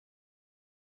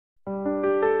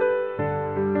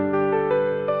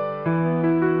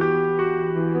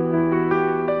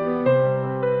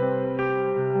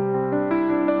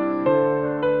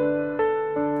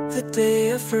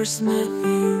day I first met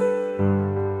you.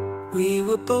 We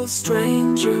were both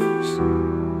strangers.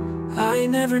 I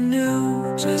never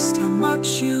knew just how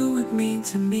much you would mean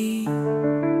to me.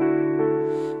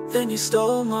 Then you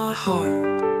stole my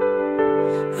heart.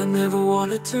 I never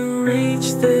wanted to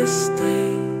reach this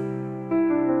day,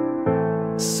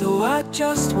 so I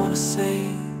just wanna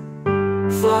say,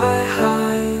 fly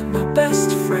high, my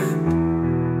best friend.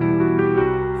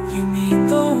 You mean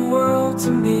the world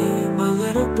to me, my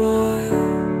little boy.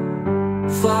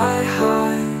 Fly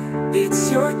high,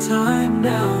 it's your time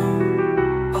now.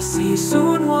 I'll see you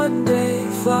soon one day.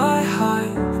 Fly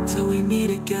high until we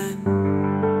meet again.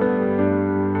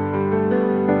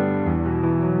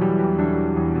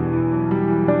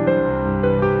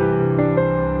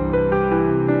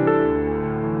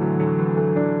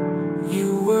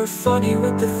 You were funny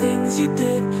with the things you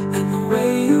did and the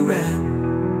way you ran.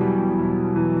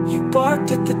 You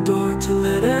barked at the door to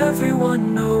let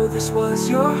everyone know this was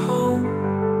your home.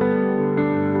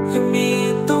 You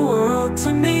mean the world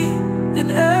to me and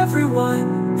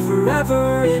everyone,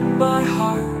 forever in my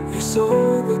heart. Your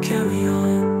soul will carry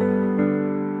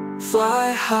on.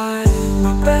 Fly high,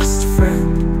 my best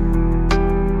friend.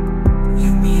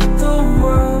 You mean the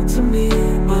world to me,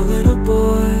 my little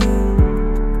boy.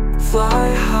 Fly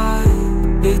high,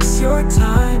 it's your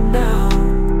time now.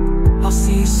 I'll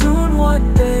see you soon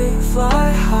one day.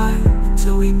 Fly high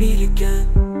until we meet again.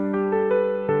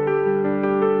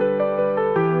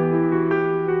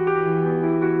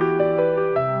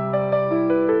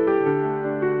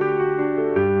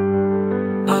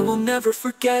 I will never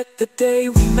forget the day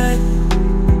we met.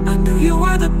 I knew you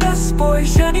were the best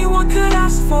boys anyone could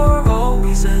ask for.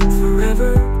 Always and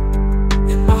forever.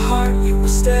 In my heart you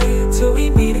will stay until we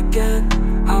meet again.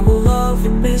 I will love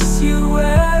and miss you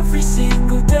every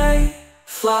single day.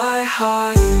 Fly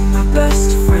high.